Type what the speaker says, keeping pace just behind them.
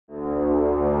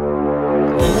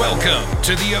Welcome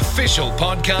to the official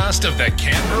podcast of the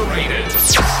Canberra Raiders.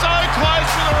 So close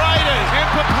for the Raiders, and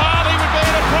Papali would be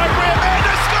an appropriate man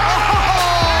to score!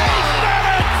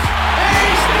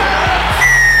 He's done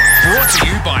it! Brought to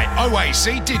you by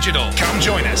OAC Digital. Come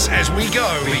join us as we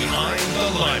go behind the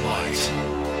limelight.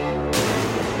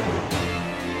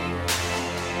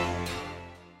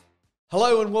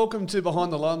 Hello and welcome to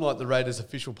Behind the Limelight, the Raiders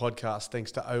official podcast,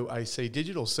 thanks to OAC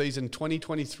Digital. Season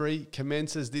 2023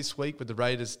 commences this week with the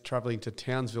Raiders travelling to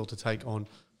Townsville to take on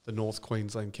the North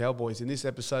Queensland Cowboys. In this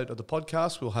episode of the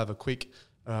podcast, we'll have a quick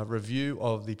review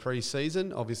of the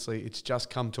pre-season. Obviously, it's just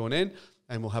come to an end,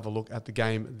 and we'll have a look at the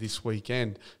game this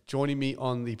weekend. Joining me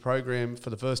on the program for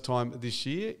the first time this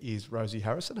year is Rosie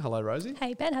Harrison. Hello, Rosie.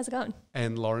 Hey, Ben, how's it going?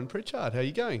 And Lauren Pritchard. How are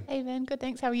you going? Hey, Ben, good,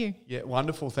 thanks. How are you? Yeah,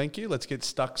 wonderful, thank you. Let's get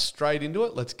stuck straight into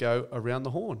it. Let's go around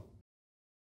the horn.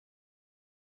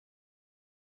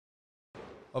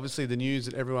 Obviously, the news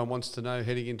that everyone wants to know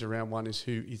heading into round one is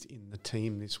who is in the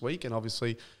team this week. And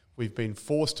obviously, we've been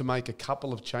forced to make a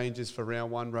couple of changes for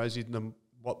round one, Rosie,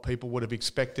 what people would have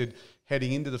expected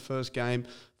heading into the first game.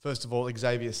 First of all,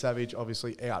 Xavier Savage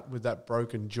obviously out with that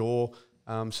broken jaw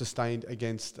sustained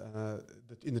against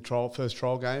in the first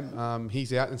trial game.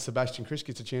 He's out, and Sebastian Kris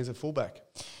gets a chance at fullback.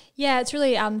 Yeah, it's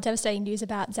really devastating news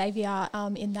about Xavier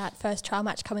in that first trial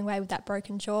match coming away with that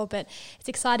broken jaw, but it's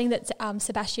exciting that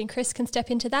Sebastian Kris can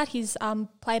step into that. He's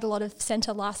played a lot of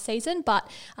centre last season, but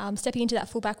stepping into that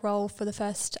fullback role for the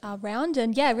first round,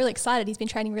 and yeah, really excited. He's been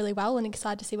training really well and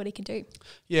excited to see what he can do.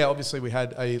 Yeah, obviously we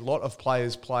had a lot of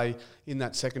players play in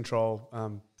that second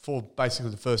trial for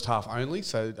basically the first half only,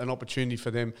 so an opportunity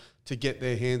for them to get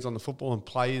their hands on the football and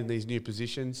play in these new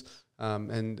positions.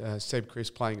 Seb Kris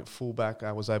playing at fullback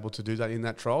was able to do that in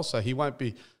that trial. So he won't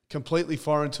be completely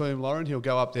foreign to him, Lauren. He'll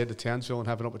go up there to Townsville and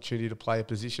have an opportunity to play a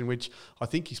position which I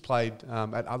think he's played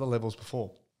at other levels before.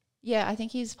 Yeah, I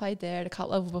think he's played there at a cup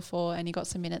level before, and he got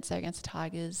some minutes there against the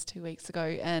Tigers 2 weeks ago,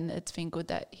 and it's been good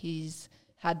that he's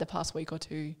had the past week or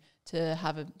two to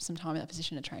have some time in that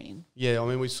position of training. Yeah, I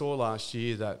mean, we saw last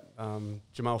year that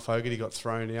Jamal Fogarty got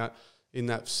thrown out in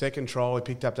that second trial. He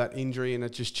picked up that injury and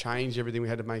it just changed everything. We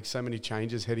had to make so many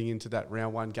changes heading into that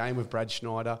round one game with Brad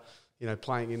Schneider,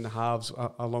 playing in the halves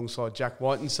alongside Jack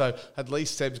Whiten. So at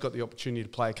least Seb's got the opportunity to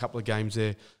play a couple of games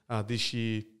there this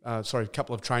year. A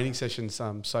couple of training sessions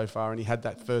so far, and he had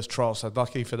that first trial, so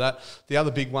lucky for that. The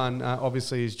other big one,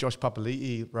 obviously, is Josh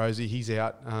Papali'i, Rosie. He's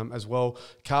out as well.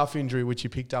 Calf injury, which he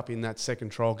picked up in that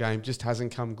second trial game, just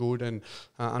hasn't come good, and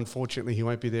unfortunately he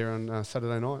won't be there on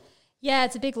Saturday night. Yeah,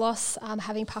 it's a big loss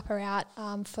having Papa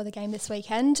out for the game this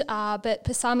weekend. But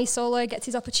Pasami Saulo gets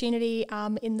his opportunity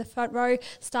in the front row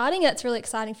starting. That's really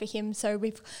exciting for him. So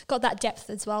we've got that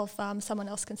depth as well if someone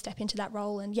else can step into that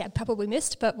role. And yeah, Papa we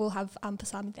missed, but we'll have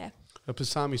Pasami there.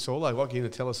 Pasami Saulo, what can you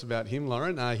tell us about him,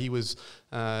 Lauren? He was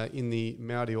in the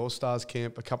Maori All-Stars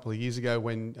camp a couple of years ago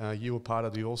when you were part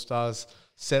of the All-Stars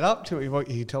setup. Can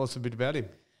you tell us a bit about him?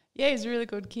 Yeah, he's a really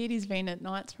good kid. He's been at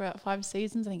Knights for about 5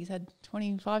 seasons. I think he's had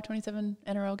 25, 27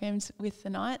 NRL games with the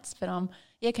Knights. But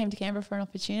came to Canberra for an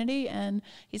opportunity, and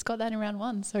he's got that in round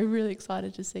one. So really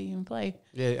excited to see him play.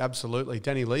 Yeah, absolutely.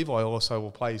 Danny Levi also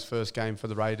will play his first game for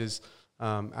the Raiders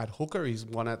at hooker. He's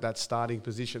won at that starting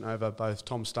position over both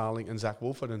Tom Starling and Zach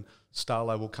Wolford, and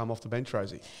Starlo will come off the bench,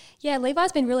 Rosie. Yeah,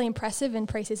 Levi's been really impressive in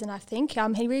pre-season, I think.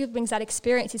 He really brings that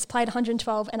experience. He's played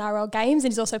 112 NRL games,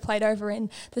 and he's also played over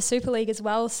in the Super League as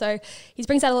well. So he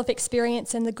brings that a lot of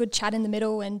experience and the good chat in the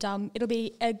middle, and it'll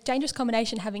be a dangerous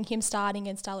combination having him starting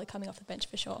and Starlo coming off the bench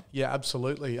for sure. Yeah,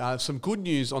 absolutely. Some good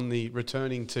news on the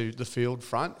returning to the field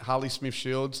front. Harley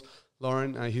Smith-Shields,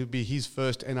 Lauren, he'll be his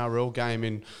first NRL game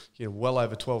in well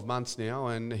over 12 months now,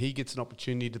 and he gets an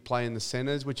opportunity to play in the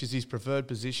centres, which is his preferred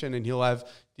position, and he'll have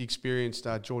the experienced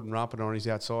Jordan Rapana on his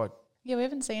outside. Yeah, we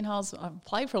haven't seen Harles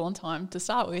play for a long time to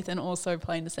start with, and also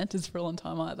play in the centres for a long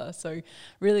time either. So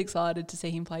really excited to see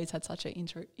him play. He's had such an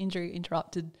injury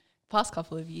interrupted past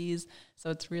couple of years,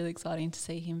 so it's really exciting to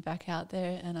see him back out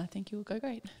there, and I think he will go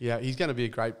great. Yeah, he's going to be a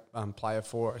great player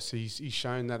for us. He's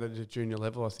shown that at a junior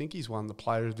level. I think he's won the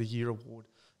Player of the Year award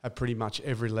at pretty much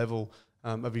every level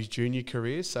of his junior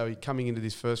career. So he coming into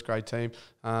this first grade team,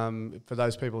 for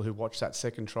those people who watched that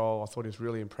second trial, I thought he was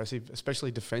really impressive,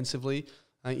 especially defensively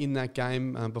in that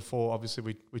game. Before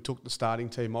obviously we took the starting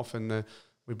team off and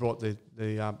we brought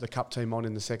the cup team on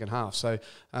in the second half. So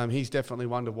he's definitely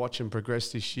one to watch and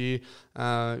progress this year.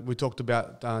 We talked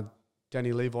about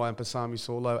Danny Levi and Pasami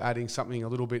Saulo adding something a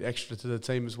little bit extra to the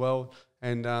team as well.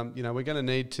 And, we're going to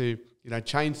need to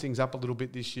change things up a little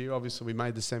bit this year. Obviously, we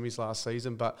made the semis last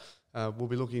season, but we'll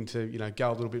be looking to,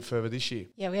 go a little bit further this year.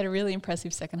 Yeah, we had a really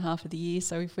impressive second half of the year.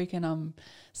 So if we can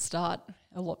start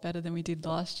a lot better than we did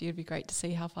last year, it'd be great to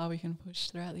see how far we can push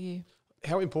throughout the year.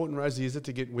 How important, Rosie, is it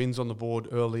to get wins on the board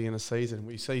early in a season?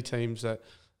 We see teams that,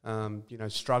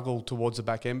 struggle towards the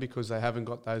back end because they haven't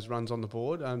got those runs on the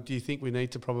board. Do you think we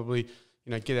need to probably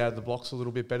get out of the blocks a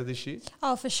little bit better this year?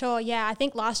 Oh, for sure, yeah. I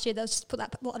think last year they just put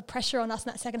that lot of pressure on us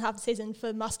in that second half of the season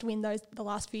for must win the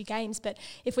last few games. But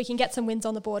if we can get some wins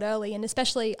on the board early, and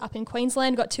especially up in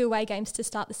Queensland, got 2 away games to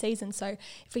start the season. So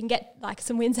if we can get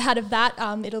some wins out of that,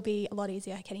 it'll be a lot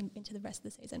easier getting into the rest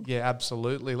of the season. Yeah,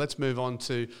 absolutely. Let's move on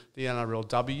to the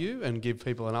NRLW and give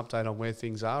people an update on where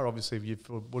things are. Obviously, you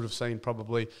would have seen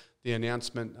probably the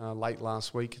announcement early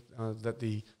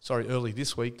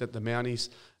this week that the Mounties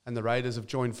and the Raiders have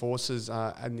joined forces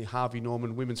in the Harvey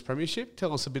Norman Women's Premiership.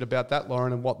 Tell us a bit about that,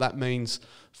 Lauren, and what that means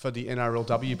for the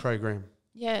NRLW program.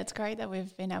 Yeah, it's great that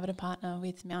we've been able to partner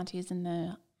with Mounties in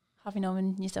the Harvey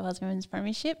Norman New South Wales Women's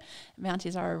Premiership.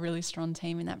 Mounties are a really strong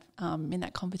team in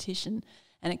that competition,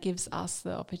 and it gives us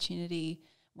the opportunity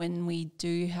when we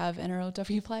do have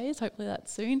NRLW players, hopefully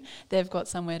that's soon, they've got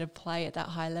somewhere to play at that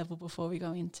high level before we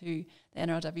go into the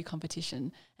NRLW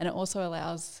competition. And it also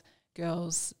allows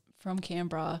girls from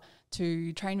Canberra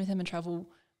to train with them and travel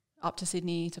up to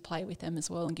Sydney to play with them as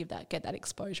well and get that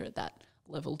exposure at that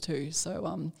level too.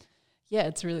 So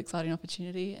it's a really exciting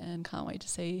opportunity and can't wait to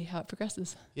see how it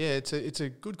progresses. Yeah, it's a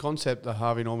good concept, the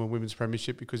Harvey Norman Women's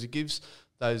Premiership, because it gives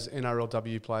those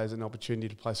NRLW players an opportunity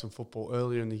to play some football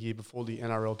earlier in the year before the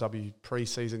NRLW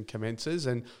pre-season commences.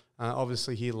 And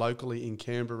obviously here locally in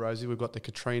Canberra, Rosie, we've got the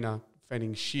Katrina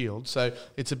Fanning Shield. So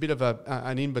it's a bit of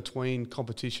an in-between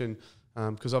competition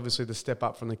because obviously the step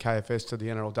up from the KFS to the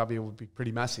NRLW would be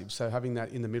pretty massive. So having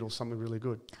that in the middle is something really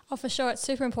good. Oh, for sure. It's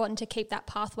super important to keep that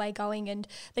pathway going. And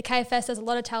the KFS, there's a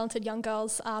lot of talented young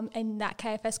girls in that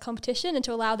KFS competition, and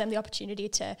to allow them the opportunity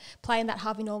to play in that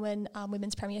Harvey Norman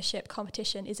Women's Premiership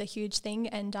competition is a huge thing.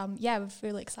 And we're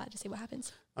really excited to see what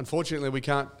happens. Unfortunately, we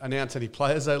can't announce any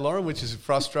players though, Lauren, which is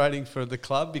frustrating for the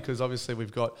club because obviously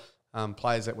we've got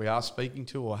players that we are speaking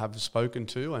to or have spoken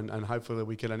to, and hopefully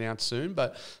we can announce soon.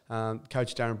 But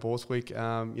Coach Darren Borthwick,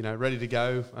 ready to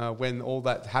go when all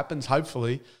that happens,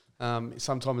 hopefully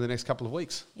sometime in the next couple of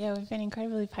weeks. Yeah, we've been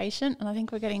incredibly patient, and I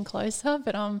think we're getting closer.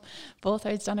 But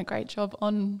Borthwick's done a great job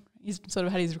he's sort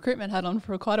of had his recruitment hat on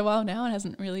for quite a while now and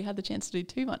hasn't really had the chance to do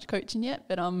too much coaching yet.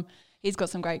 But he's got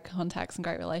some great contacts and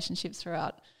great relationships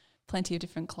throughout plenty of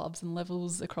different clubs and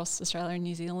levels across Australia and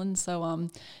New Zealand. So,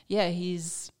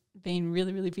 he's been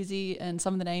really, really busy, and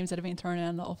some of the names that have been thrown out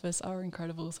in the office are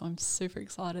incredible. So I'm super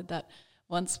excited that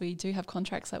once we do have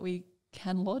contracts that we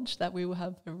can lodge, that we will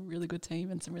have a really good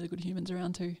team and some really good humans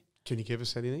around too. Can you give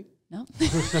us anything? No.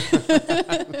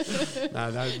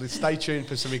 No. Stay tuned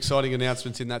for some exciting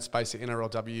announcements in that space. The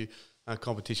NRLW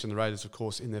competition. The Raiders, of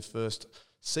course, in their first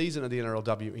season of the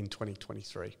NRLW in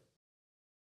 2023.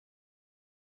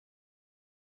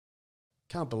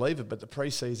 Can't believe it, but the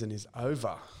pre-season is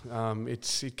over.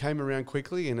 It came around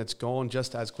quickly and it's gone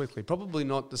just as quickly. Probably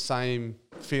not the same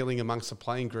feeling amongst the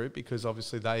playing group because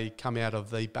obviously they come out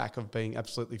of the back of being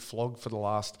absolutely flogged for the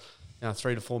last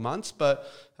 3 to 4 months. But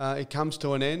it comes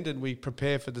to an end and we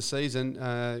prepare for the season.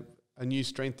 A new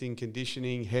strength and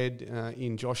conditioning head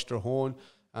in Josh Strahorn.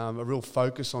 A real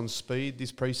focus on speed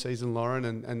this pre-season, Lauren,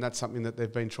 and that's something that they've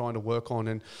been trying to work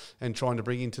on and trying to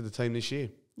bring into the team this year.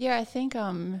 Yeah, I think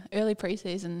early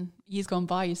pre-season, years gone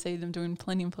by, you see them doing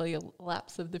plenty of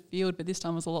laps of the field, but this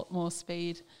time was a lot more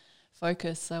speed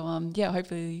focused. So,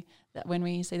 hopefully that when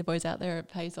we see the boys out there, it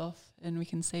pays off and we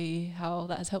can see how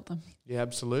that has helped them. Yeah,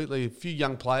 absolutely. A few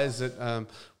young players that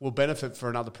will benefit for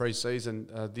another pre-season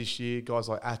this year, guys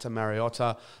like Atta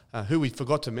Mariotta, who we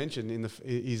forgot to mention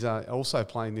is also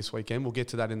playing this weekend. We'll get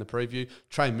to that in the preview.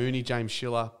 Trey Mooney, James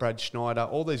Schiller, Brad Schneider,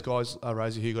 all these guys,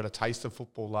 Rosie, who got a taste of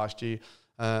football last year.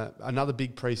 Another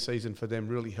big pre-season for them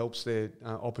really helps their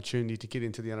opportunity to get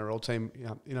into the NRL team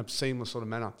in a seamless sort of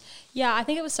manner. Yeah, I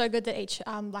think it was so good that each,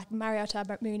 like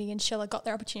Mariotta, Mooney and Schiller got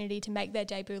their opportunity to make their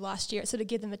debut last year. It sort of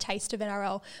gave them a taste of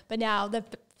NRL, but now they've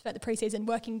spent the pre-season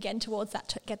working again towards that,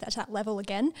 to get that to that level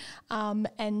again.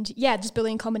 Just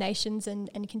building combinations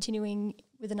and continuing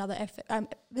with another effort,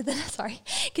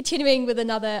 continuing with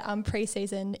another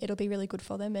pre-season, it'll be really good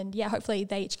for them. And yeah, hopefully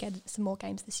they each get some more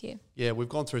games this year. Yeah, we've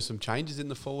gone through some changes in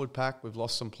the forward pack. We've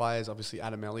lost some players. Obviously,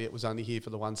 Adam Elliott was only here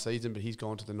for the one season, but he's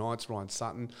gone to the Knights. Ryan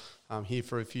Sutton here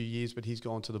for a few years, but he's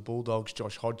gone to the Bulldogs.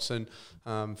 Josh Hodgson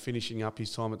finishing up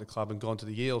his time at the club and gone to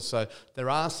the Eels. So there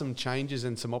are some changes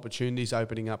and some opportunities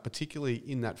opening up, particularly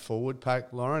in that forward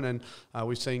pack, Lauren. And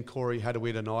we've seen Corey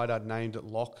Hadawida-Naida named at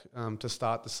lock to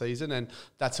start the season, and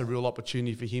that's a real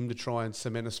opportunity for him to try and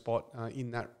cement a spot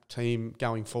in that team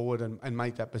going forward and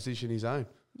make that position his own.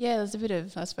 Yeah, there's a bit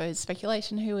of, I suppose,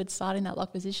 speculation who would start in that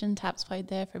lock position. Taps played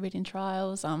there for a bit in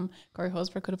trials. Corey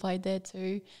Horsburgh could have played there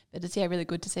too. But it's really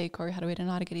good to see Corey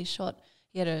Hadawida-Naida get his shot.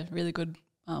 He had a really good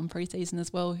pre-season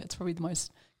as well. It's probably the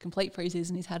most complete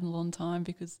pre-season he's had in a long time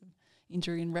because of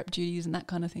injury and rep duties and that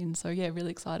kind of thing. So, yeah,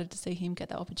 really excited to see him get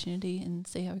that opportunity and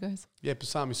see how it goes. Yeah,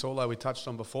 Pasami Saulo we touched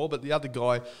on before, but the other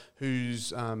guy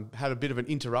who's had a bit of an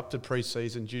interrupted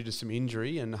pre-season due to some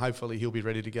injury, and hopefully he'll be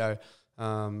ready to go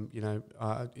in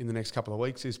the next couple of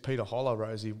weeks, is Peter Holler,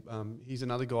 Rosie. He's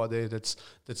another guy there that's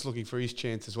looking for his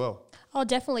chance as well. Oh,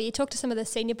 definitely. You talk to some of the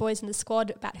senior boys in the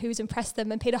squad about who's impressed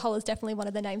them, and Peter Holler's definitely one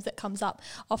of the names that comes up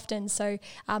often. So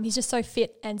he's just so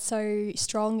fit and so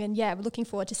strong, and yeah, we're looking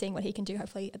forward to seeing what he can do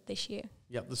hopefully this year.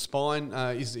 Yep, the spine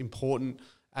is important,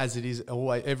 as it is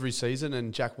always every season,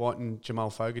 and Jack White and Jamal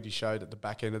Fogarty showed at the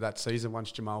back end of that season,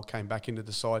 once Jamal came back into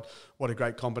the side, what a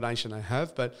great combination they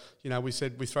have. But, we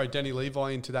said we throw Danny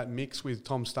Levi into that mix with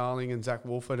Tom Starling and Zach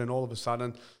Wolford, and all of a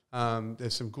sudden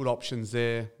there's some good options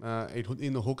there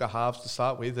in the hooker halves to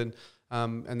start with, and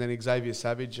then Xavier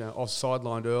Savage off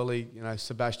sidelined early,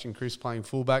 Sebastian Chris playing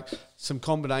fullback. Some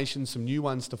combinations, some new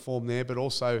ones to form there, but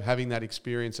also having that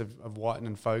experience of Whiten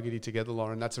and Fogarty together,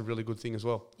 Lauren, that's a really good thing as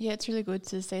well. Yeah, it's really good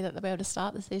to see that they'll be able to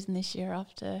start the season this year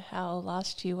after how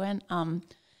last year went.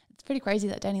 It's pretty crazy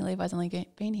that Danny Levi's only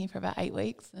been here for about 8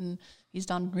 weeks, and he's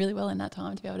done really well in that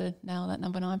time to be able to nail that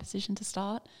number 9 position to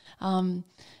start.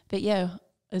 But yeah,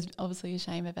 it's obviously a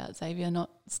shame about Xavier not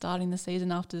starting the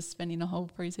season after spending a whole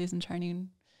pre-season training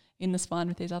in the spine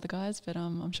with these other guys, but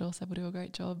I'm sure Seb will do a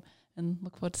great job and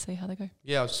look forward to see how they go.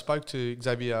 Yeah, I spoke to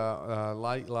Xavier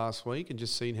late last week and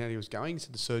just seen how he was going. He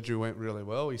said the surgery went really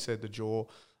well. He said the jaw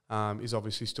is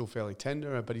obviously still fairly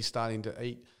tender, but he's starting to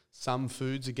eat some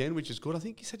foods again, which is good. I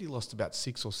think he said he lost about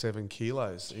 6 or 7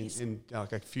 kilos in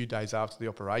like a few days after the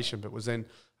operation, but was then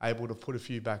able to put a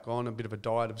few back on, a bit of a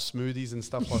diet of smoothies and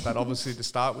stuff like that, obviously to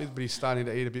start with, but he's starting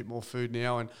to eat a bit more food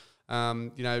now. And,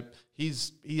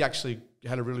 he actually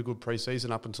had a really good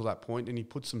pre-season up until that point, and he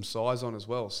put some size on as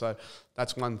well. So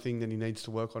that's one thing that he needs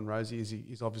to work on, Rosie, is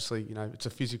he's obviously, it's a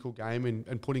physical game,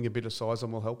 and putting a bit of size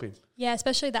on will help him. Yeah,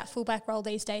 especially that fullback role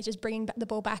these days, just bringing the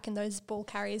ball back and those ball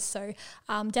carries. So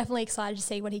definitely excited to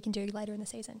see what he can do later in the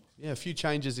season. Yeah, a few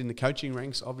changes in the coaching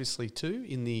ranks, obviously, too,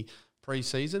 in the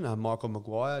pre-season. Michael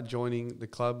Maguire joining the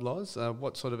club, Loz.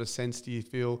 What sort of a sense do you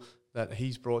feel that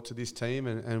he's brought to this team,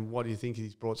 and what do you think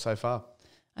he's brought so far?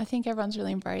 I think everyone's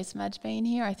really embraced Madge being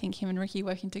here. I think him and Ricky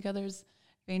working together has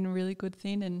been a really good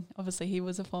thing, and obviously he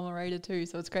was a former Raider too,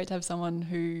 so it's great to have someone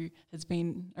who has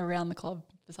been around the club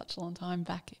for such a long time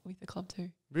back with the club too.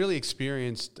 Really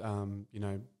experienced,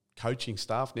 coaching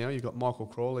staff now. You've got Michael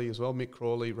Crawley as well, Mick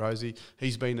Crawley, Rosie.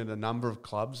 He's been at a number of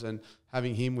clubs, and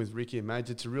having him with Ricky and Mads,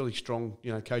 it's a really strong,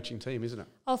 coaching team, isn't it?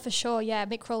 Oh, for sure, yeah.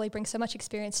 Mick Crawley brings so much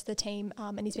experience to the team,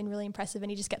 and he's been really impressive, and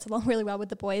he just gets along really well with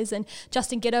the boys. And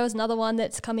Justin Giddo is another one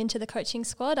that's come into the coaching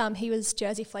squad. He was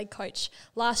Jersey flag coach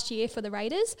last year for the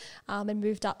Raiders, and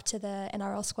moved up to the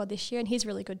NRL squad this year, and he's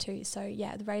really good too. So,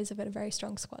 yeah, the Raiders have got a very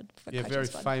strong squad for coaching very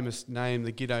squad. Famous name,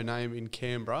 the Giddo name in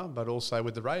Canberra, but also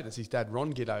with the Raiders. His dad,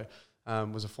 Ron Giddo,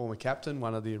 was a former captain,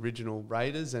 one of the original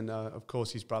Raiders, and, of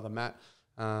course, his brother, Matt,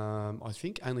 I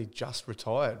think only just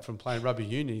retired from playing rugby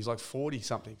union. He's like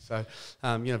 40-something. So,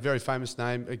 very famous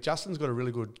name. Justin's got a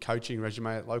really good coaching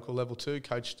resume at local level too,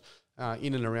 coached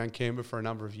in and around Canberra for a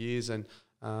number of years, and,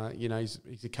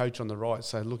 he's a coach on the right.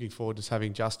 So looking forward to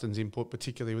having Justin's input,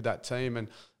 particularly with that team. And,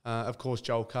 of course,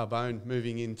 Joel Carbone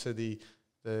moving into the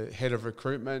head of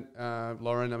recruitment,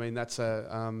 Lauren. I mean, that's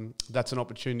an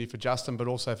opportunity for Justin, but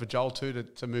also for Joel too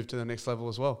to move to the next level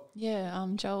as well. Yeah,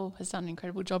 Joel has done an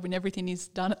incredible job in everything he's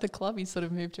done at the club. He's sort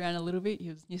of moved around a little bit. He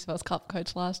was New South Wales Cup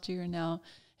coach last year and now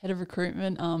head of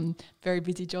recruitment. Very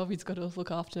busy job. He's got to look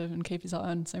after and keep his eye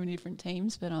on so many different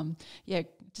teams. But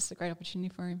just a great opportunity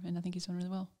for him, and I think he's done really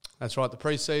well. That's right. The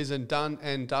pre-season done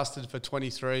and dusted for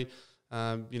 23.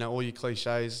 All your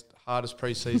cliches, hardest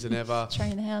pre-season ever.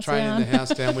 Training the house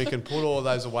down. We can put all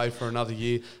those away for another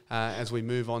year as we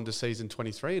move on to season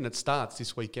 23. And it starts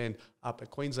this weekend up at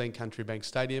Queensland Country Bank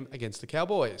Stadium against the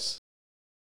Cowboys.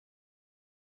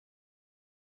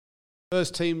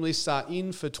 First team lists are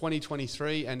in for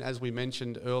 2023, and as we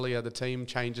mentioned earlier, the team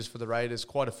changes for the Raiders,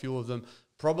 quite a few of them,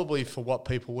 probably for what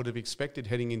people would have expected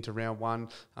heading into round one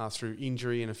through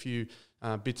injury and a few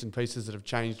bits and pieces that have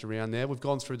changed around there. We've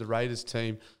gone through the Raiders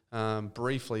team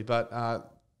briefly, but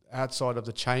outside of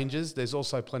the changes, there's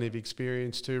also plenty of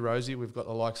experience too, Rosie. We've got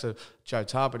the likes of Joe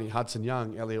Tarpany, Hudson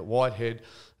Young, Elliot Whitehead,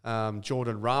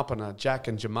 Jordan Rapana, Jack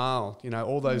and Jamal,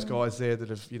 all those guys there that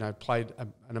have, played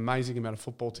an amazing amount of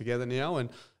football together now,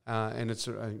 and it's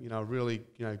really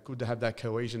good to have that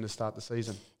cohesion to start the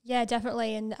season. Yeah,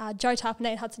 definitely. And Joe Tarpany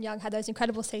and Hudson Young had those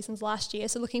incredible seasons last year.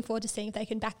 So looking forward to seeing if they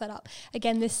can back that up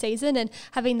again this season. And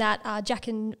having that Jack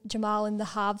and Jamal in the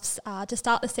halves to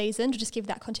start the season to just give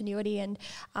that continuity and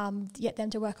get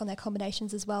them to work on their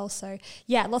combinations as well. So,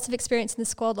 yeah, lots of experience in the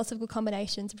squad, lots of good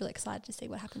combinations. Really excited to see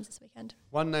what happens this weekend.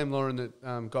 One name, Lauren,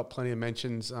 that got plenty of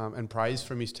mentions and praise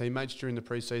from his teammates during the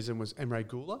preseason was Emre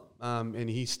Gula. And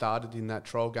he started in that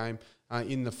trial game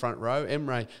in the front row.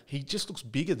 Emre, he just looks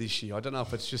bigger this year. I don't know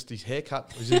if it's just his haircut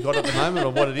he's got at the moment or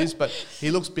what it is, but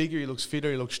he looks bigger, he looks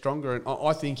fitter, he looks stronger, and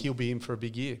I think he'll be in for a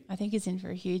big year. I think he's in for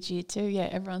a huge year too. Yeah,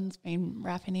 everyone's been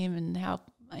rapping him and how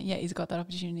he's got that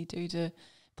opportunity to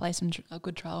play some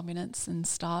good trial minutes and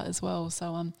start as well.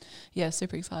 So,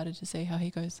 super excited to see how he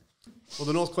goes. Well,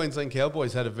 the North Queensland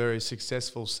Cowboys had a very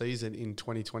successful season in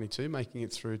 2022, making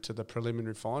it through to the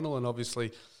preliminary final, and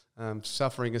obviously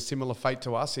suffering a similar fate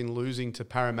to us in losing to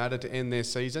Parramatta to end their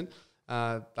season.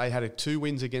 They had 2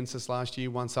 wins against us last year,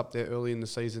 once up there early in the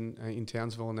season in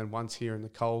Townsville and then once here in the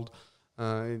cold.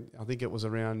 I think it was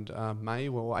around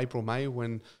April-May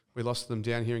when we lost them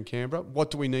down here in Canberra.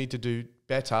 What do we need to do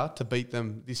better to beat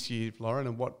them this year, Lauren,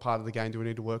 and what part of the game do we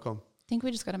need to work on? I think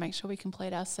we just got to make sure we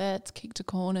complete our sets, kick to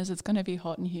corners. It's going to be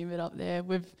hot and humid up there.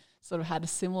 We've sort of had a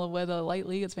similar weather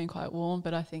lately. It's been quite warm,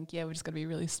 but I think, we just got to be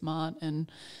really smart.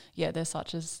 And, they're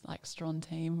such a strong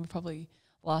team. We're probably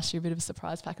last year a bit of a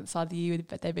surprise pack at the start of the year,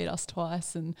 but they beat us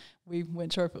twice and we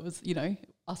weren't sure if it was,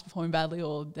 us performing badly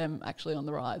or them actually on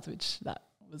the rise, which that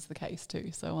was the case too.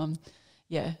 So,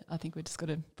 I think we just got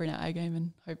to bring our A game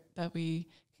and hope that we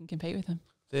can compete with them.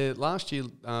 Last year,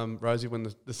 Rosie, when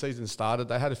the season started,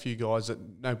 they had a few guys that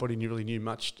nobody really knew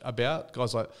much about,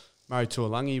 guys like Murray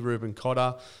Tuolangi, Ruben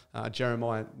Cotter,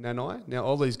 Jeremiah Nanai. Now,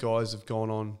 all these guys have gone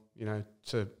on,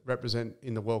 to represent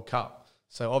in the World Cup.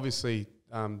 So, obviously,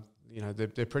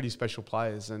 they're pretty special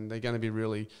players and they're going to be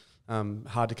really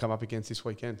hard to come up against this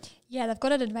weekend. Yeah, they've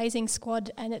got an amazing squad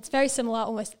and it's very similar,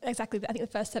 almost exactly. I think the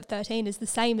first 13 is the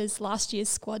same as last year's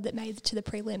squad that made it to the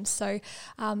prelims. So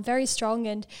very strong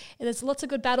and there's lots of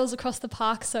good battles across the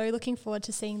park. So looking forward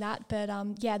to seeing that. But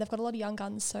they've got a lot of young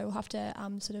guns, so we'll have to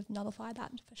sort of nullify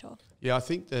that for sure. Yeah, I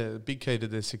think the big key to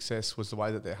their success was the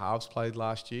way that their halves played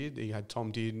last year. You had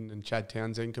Tom Dearden and Chad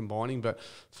Townsend combining. But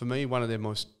for me, one of their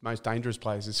most dangerous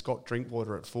players is Scott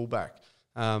Drinkwater at fullback.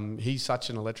 He's such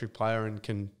an electric player and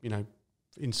can,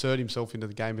 insert himself into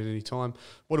the game at any time.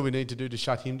 What do we need to do to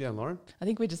shut him down, Lauren? I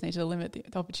think we just need to limit the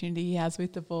opportunity he has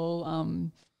with the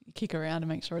ball, kick around and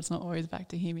make sure it's not always back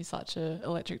to him. He's such an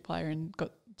electric player and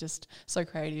got just so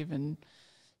creative and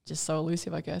just so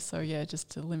elusive, I guess. So, just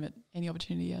to limit any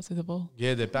opportunity he has with the ball.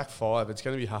 Yeah, they're back 5. It's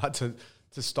going to be hard to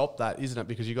stop that, isn't it?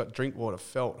 Because you've got Drinkwater,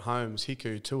 Felt, Holmes,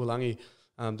 Hiku, Tuolangi.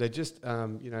 They're just,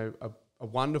 a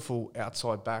wonderful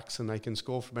outside backs and they can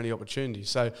score from any opportunity.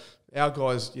 So our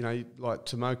guys, like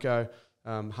Tomoko,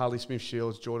 Harley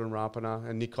Smith-Shields, Jordan Rapana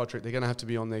and Nick Kotrick, they're going to have to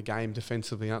be on their game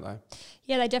defensively, aren't they?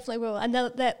 Yeah, they definitely will. And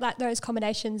those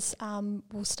combinations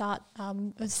will start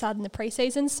in the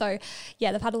pre-season. So,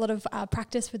 they've had a lot of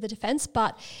practice with the defence.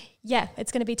 But,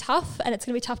 it's going to be tough and it's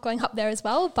going to be tough going up there as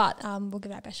well. But we'll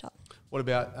give it our best shot. What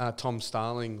about Tom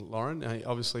Starling, Lauren?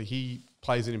 Obviously, he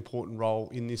plays an important role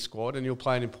in this squad and he'll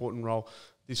play an important role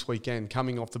this weekend,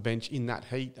 coming off the bench in that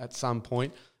heat at some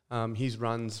point. His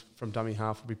runs from dummy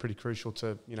half will be pretty crucial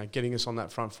to, getting us on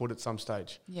that front foot at some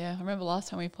stage. Yeah, I remember last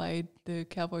time we played the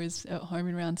Cowboys at home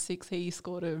in round 6, he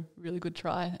scored a really good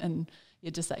try and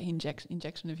just that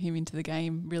injection of him into the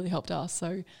game really helped us.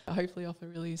 So hopefully off a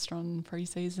really strong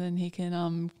pre-season, he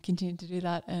can continue to do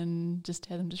that and just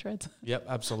tear them to shreds. Yep,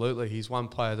 absolutely. He's one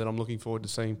player that I'm looking forward to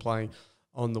seeing playing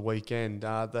on the weekend.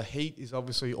 The heat is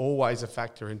obviously always a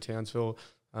factor in Townsville.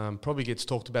 Probably gets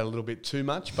talked about a little bit too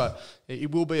much, but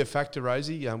it will be a factor,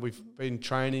 Rosie. We've been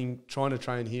trying to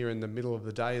train here in the middle of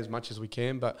the day as much as we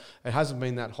can, but it hasn't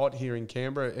been that hot here in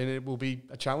Canberra, and it will be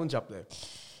a challenge up there.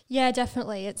 Yeah,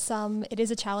 definitely. It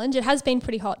is a challenge. It has been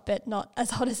pretty hot, but not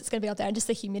as hot as it's going to be up there, and just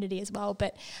the humidity as well.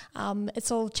 But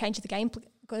it's all changed the game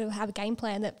got to have a game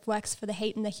plan that works for the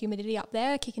heat and the humidity up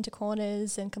there, kick into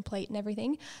corners and complete and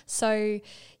everything. So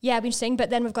yeah, it'll be interesting.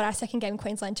 But then we've got our second game in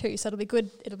Queensland too, so it'll be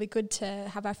good. It'll be good to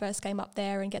have our first game up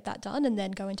there and get that done, and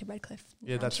then go into Redcliffe.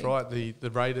 Yeah, that's right. The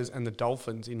Raiders and the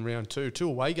Dolphins in round 2. 2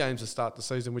 away games to start the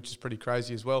season, which is pretty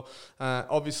crazy as well.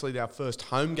 Obviously, our first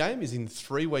home game is in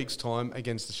 3 weeks' time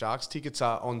against the Sharks. Tickets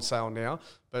are on sale now.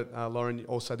 But Lauren,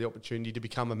 also the opportunity to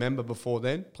become a member before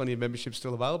then. Plenty of memberships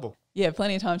still available. Yeah,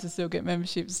 plenty of time to still get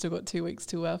memberships. Still got 2 weeks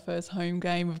to our first home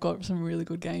game. We've got some really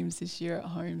good games this year at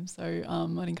home. So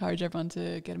I'd encourage everyone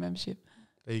to get a membership.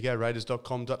 There you go,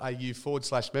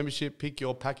 raiders.com.au/membership. Pick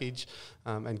your package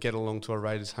and get along to a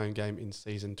Raiders home game in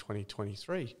season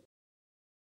 2023.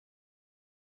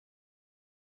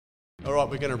 All right,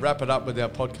 we're going to wrap it up with our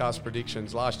podcast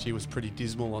predictions. Last year was pretty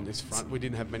dismal on this front. We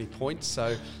didn't have many points,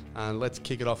 so let's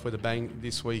kick it off with a bang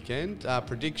this weekend.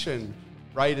 Prediction,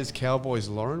 Raiders-Cowboys.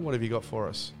 Lauren, what have you got for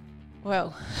us?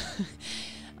 Well,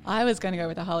 I was going to go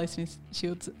with the Harley Smith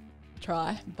Shields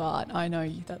try, but I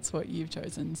know that's what you've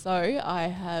chosen. So I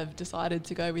have decided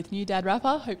to go with new dad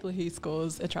rapper. Hopefully he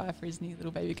scores a try for his new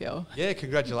little baby girl. Yeah,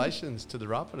 congratulations to the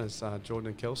Rappaners, Jordan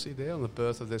and Kelsey there on the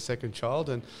birth of their second child.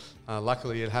 And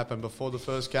luckily it happened before the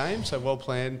first game, so well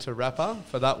planned to Rapper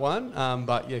for that one.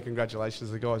 But yeah,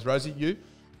 congratulations to the guys. Rosie, you?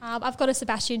 I've got a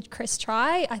Sebastian Chris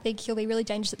try. I think he'll be really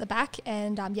dangerous at the back,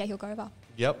 and yeah, he'll go over.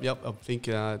 Yep. I think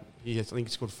he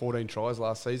scored 14 tries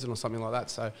last season or something like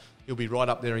that. So he'll be right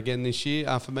up there again this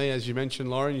year. For me, as you mentioned,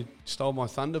 Lauren, you stole my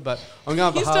thunder, but I'm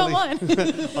going for Harley.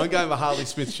 I'm going for Harley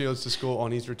Smith Shields to score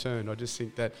on his return. I just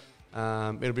think that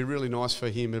it'll be really nice for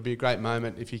him. It'll be a great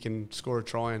moment if he can score a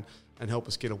try and help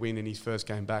us get a win in his first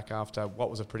game back after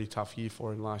what was a pretty tough year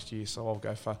for him last year. So I'll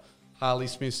go for Harley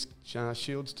Smith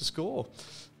Shields to score.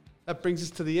 That brings us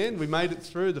to the end. We made it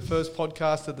through the first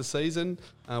podcast of the season.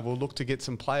 We'll look to get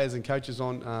some players and coaches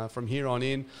on from here on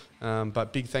in.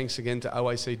 But big thanks again to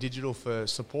OAC Digital for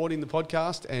supporting the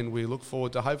podcast, and we look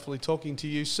forward to hopefully talking to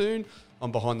you soon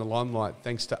on Behind the Limelight.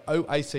 Thanks to OAC